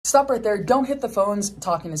Stop right there. Don't hit the phones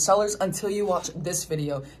talking to sellers until you watch this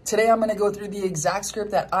video. Today, I'm going to go through the exact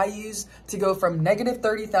script that I used to go from negative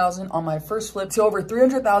 30,000 on my first flip to over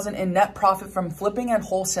 300,000 in net profit from flipping and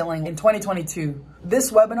wholesaling in 2022.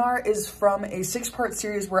 This webinar is from a 6-part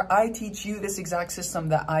series where I teach you this exact system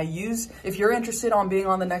that I use. If you're interested on being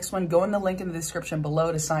on the next one, go in the link in the description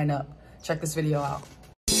below to sign up. Check this video out.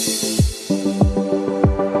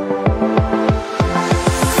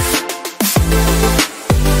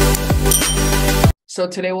 So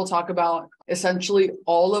today we'll talk about essentially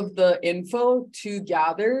all of the info to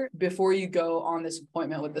gather before you go on this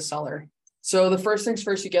appointment with the seller. So the first things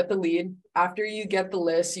first, you get the lead. After you get the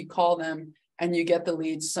list, you call them and you get the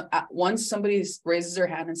leads. So once somebody raises their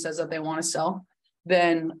hand and says that they want to sell,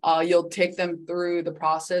 then you'll take them through the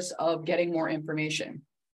process of getting more information.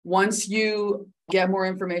 Once you get more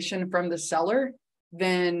information from the seller,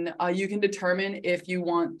 then you can determine if you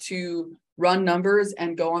want to run numbers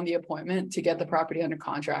and go on the appointment to get the property under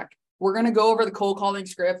contract. We're going to go over the cold calling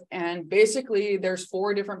script, and basically there's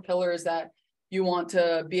 4 different pillars that you want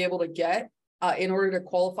to be able to get in order to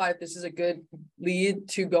qualify if this is a good lead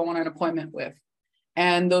to go on an appointment with.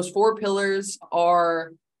 And those 4 pillars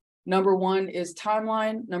are: number 1 is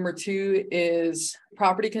timeline, number 2 is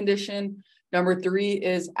property condition, number 3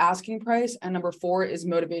 is asking price, and number 4 is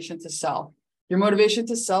motivation to sell. Your motivation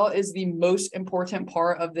to sell is the most important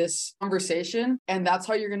part of this conversation. And that's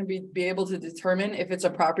how you're going to be able to determine if it's a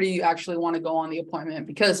property you actually want to go on the appointment.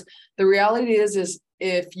 Because the reality is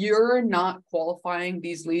if you're not qualifying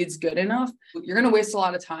these leads good enough, you're going to waste a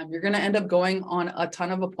lot of time. You're going to end up going on a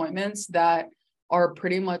ton of appointments that are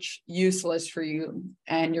pretty much useless for you.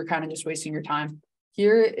 And you're kind of just wasting your time.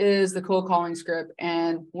 Here is the cold calling script.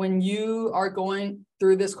 And when you are going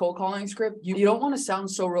through this cold calling script, you don't want to sound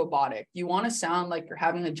so robotic. You want to sound like you're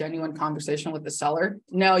having a genuine conversation with the seller.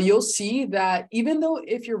 Now, you'll see that even though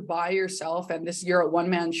if you're by yourself and you're a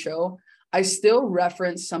one-man show, I still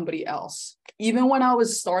reference somebody else. Even when I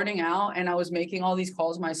was starting out and I was making all these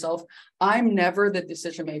calls myself, I'm never the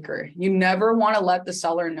decision maker. You never want to let the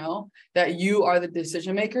seller know that you are the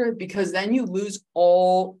decision maker, because then you lose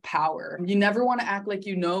all power. You never want to act like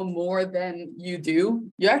you know more than you do.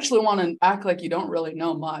 You actually want to act like you don't really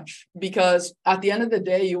know much, because at the end of the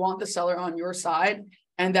day, you want the seller on your side,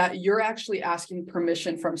 and that you're actually asking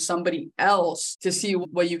permission from somebody else to see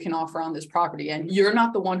what you can offer on this property. And you're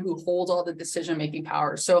not the one who holds all the decision-making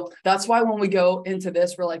power. So that's why when we go into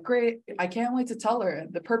this, we're like, great, I can't wait to tell her.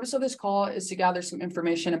 The purpose of this call is to gather some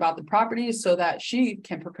information about the property so that she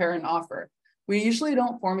can prepare an offer. We usually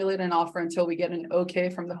don't formulate an offer until we get an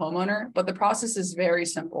okay from the homeowner, but the process is very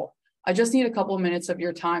simple. I just need a couple of minutes of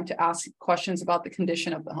your time to ask questions about the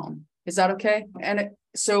condition of the home. Is that okay?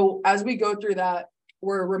 So as we go through that,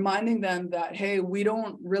 we're reminding them that, hey, we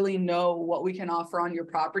don't really know what we can offer on your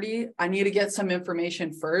property. I need to get some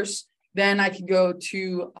information first. Then I can go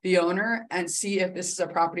to the owner and see if this is a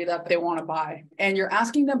property that they want to buy. And you're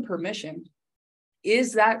asking them permission.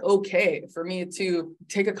 Is that okay for me to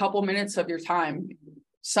take a couple minutes of your time?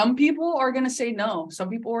 Some people are going to say no. Some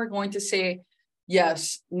people are going to say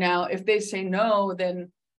yes. Now, if they say no,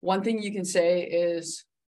 then one thing you can say is,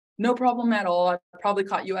 no problem at all. I probably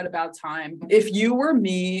caught you at a bad time. If you were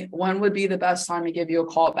me, when would be the best time to give you a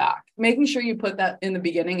call back? Making sure you put that in the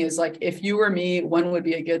beginning is like, if you were me, when would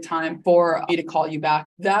be a good time for me to call you back?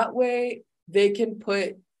 That way they can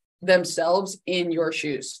put themselves in your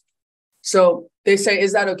shoes. So they say,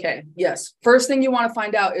 is that okay? Yes. First thing you want to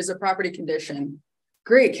find out is the property condition.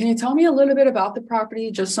 Great. Can you tell me a little bit about the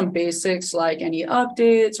property? Just some basics, like any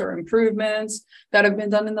updates or improvements that have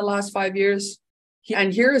been done in the last 5 years.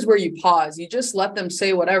 And here is where you pause. You just let them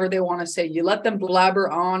say whatever they want to say. You let them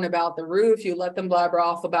blabber on about the roof. You let them blabber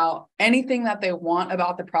off about anything that they want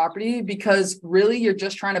about the property, because really you're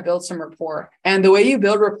just trying to build some rapport. And the way you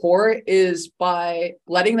build rapport is by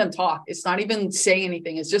letting them talk. It's not even saying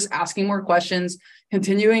anything. It's just asking more questions,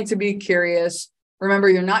 continuing to be curious. Remember,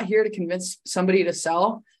 you're not here to convince somebody to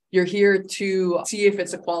sell. You're here to see if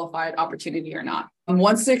it's a qualified opportunity or not. And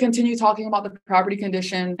once they continue talking about the property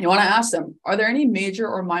condition, you want to ask them, are there any major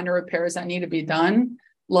or minor repairs that need to be done?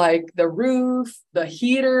 Like the roof, the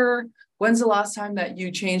heater? When's the last time that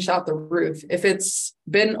you changed out the roof? If it's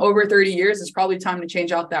been over 30 years, it's probably time to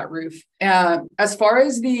change out that roof. As far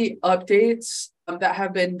as the updates that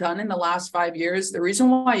have been done in the last 5 years, the reason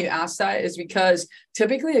why you ask that is because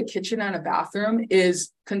typically a kitchen and a bathroom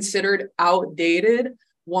is considered outdated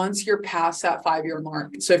once you're past that 5-year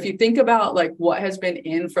mark. So if you think about like what has been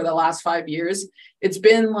in for the last 5 years, it's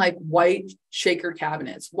been like white shaker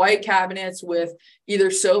cabinets, white cabinets with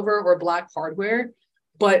either silver or black hardware.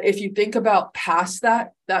 But if you think about past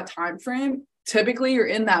that time frame, typically you're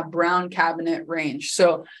in that brown cabinet range.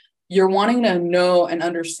 So you're wanting to know and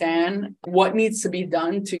understand what needs to be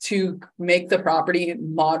done to make the property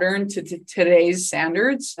modern to today's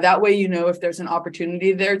standards. That way, you know if there's an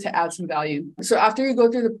opportunity there to add some value. So after you go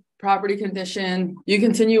through the property condition, you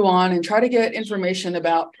continue on and try to get information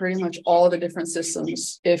about pretty much all the different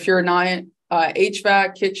systems. If you're not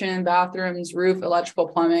HVAC, kitchen, bathrooms, roof, electrical,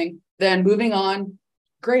 plumbing, then moving on.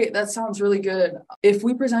 Great, that sounds really good. If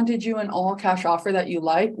we presented you an all cash offer that you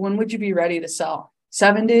like, when would you be ready to sell?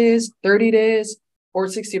 7 days, 30 days, or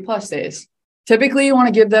 60 plus days? Typically, you want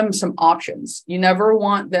to give them some options. You never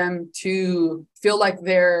want them to feel like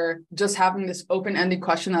they're just having this open-ended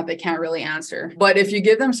question that they can't really answer. But if you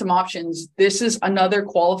give them some options, this is another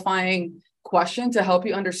qualifying question to help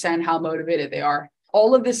you understand how motivated they are.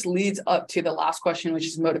 All of this leads up to the last question, which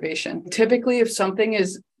is motivation. Typically, if something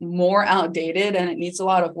is more outdated and it needs a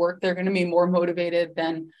lot of work, they're going to be more motivated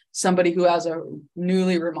than somebody who has a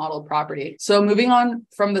newly remodeled property. So moving on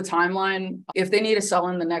from the timeline, if they need to sell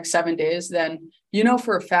in the next 7 days, then you know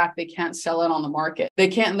for a fact they can't sell it on the market. They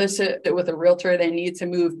can't list it with a realtor. They need to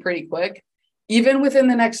move pretty quick. Even within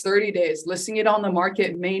the next 30 days, listing it on the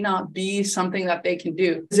market may not be something that they can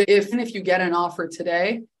do. If you get an offer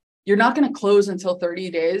today, you're not going to close until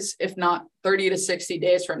 30 days, if not 30 to 60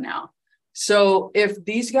 days from now. So if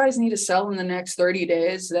these guys need to sell in the next 30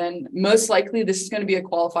 days, then most likely this is going to be a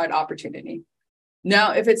qualified opportunity.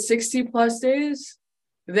 Now, if it's 60 plus days,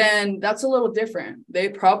 then that's a little different. They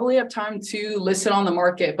probably have time to list it on the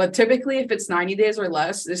market. But typically, if it's 90 days or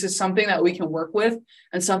less, this is something that we can work with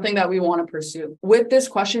and something that we want to pursue. With this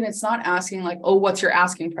question, it's not asking like, oh, what's your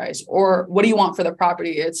asking price? Or what do you want for the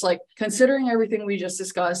property? It's like considering everything we just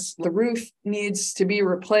discussed, the roof needs to be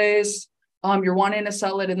replaced. You're wanting to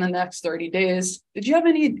sell it in the next 30 days. Did you have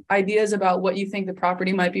any ideas about what you think the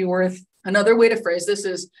property might be worth? Another way to phrase this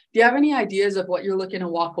is, do you have any ideas of what you're looking to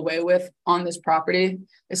walk away with on this property?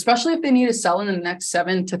 Especially if they need to sell in the next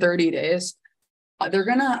 7 to 30 days, they're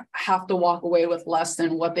going to have to walk away with less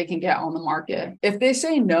than what they can get on the market. If they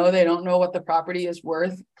say no, they don't know what the property is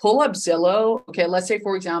worth, pull up Zillow. Okay, let's say,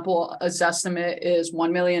 for example, a Zestimate is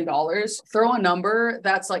 $1 million. Throw a number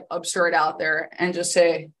that's like absurd out there and just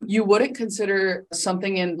say, you wouldn't consider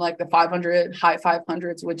something in like the 500, high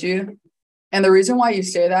 500s, would you? And the reason why you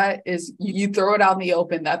say that is you throw it out in the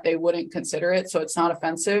open that they wouldn't consider it, so it's not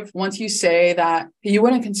offensive. Once you say that you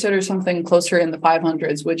wouldn't consider something closer in the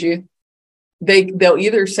 500s, would you? They'll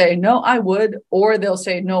either say, no, I would, or they'll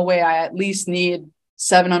say, no way, I at least need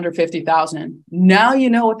 750,000. Now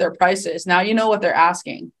you know what their price is. Now you know what they're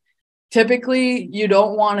asking. Typically, you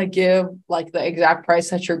don't want to give like the exact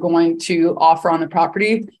price that you're going to offer on the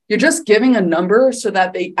property. You're just giving a number so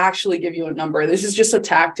that they actually give you a number. This is just a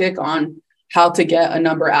tactic on how to get a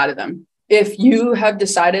number out of them. If you have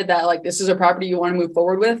decided that like this is a property you want to move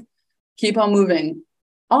forward with, keep on moving.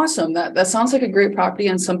 Awesome. That sounds like a great property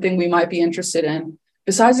and something we might be interested in.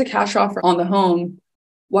 Besides the cash offer on the home,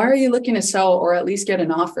 why are you looking to sell or at least get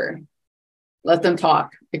an offer? Let them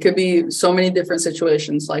talk. It could be so many different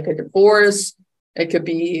situations, like a divorce. It could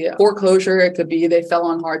be foreclosure. It could be they fell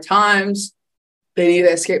on hard times. They need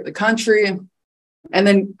to escape the country. And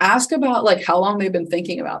then ask about like how long they've been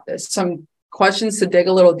thinking about this. Some questions to dig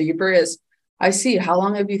a little deeper is, I see, how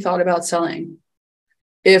long have you thought about selling?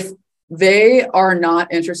 If they are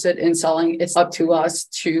not interested in selling, it's up to us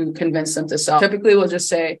to convince them to sell. Typically, we'll just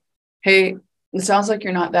say, hey, it sounds like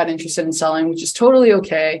you're not that interested in selling, which is totally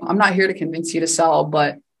okay. I'm not here to convince you to sell,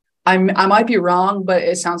 but I might be wrong, but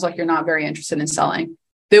it sounds like you're not very interested in selling.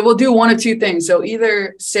 They will do one of two things. They'll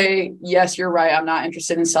either say, yes, you're right, I'm not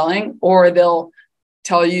interested in selling, or they'll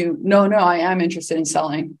tell you, no, I am interested in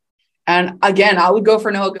selling. And again, I would go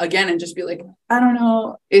for no again and just be like, I don't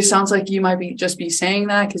know. It sounds like you might be saying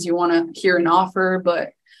that because you want to hear an offer,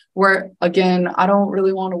 but again, I don't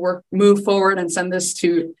really want to move forward and send this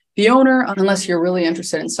to the owner unless you're really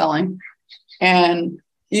interested in selling. And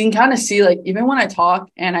you can kind of see like, even when I talk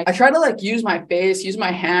and I try to like use my face, use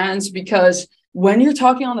my hands, because when you're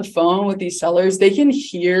talking on the phone with these sellers, they can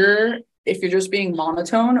hear if you're just being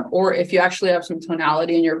monotone or if you actually have some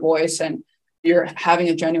tonality in your voice and you're having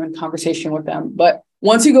a genuine conversation with them. But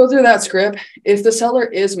once you go through that script, if the seller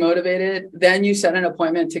is motivated, then you set an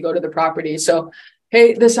appointment to go to the property. So,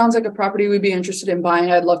 hey, this sounds like a property we'd be interested in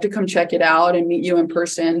buying. I'd love to come check it out and meet you in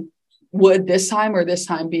person. Would this time or this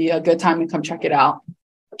time be a good time to come check it out?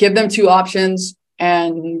 Give them two options.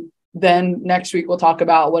 And then next week, we'll talk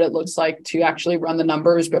about what it looks like to actually run the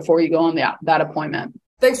numbers before you go on that appointment.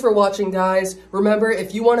 Thanks for watching, guys. Remember,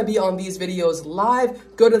 if you want to be on these videos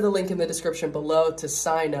live, go to the link in the description below to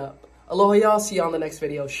sign up. Aloha y'all, see you on the next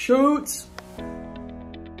video. Shoots!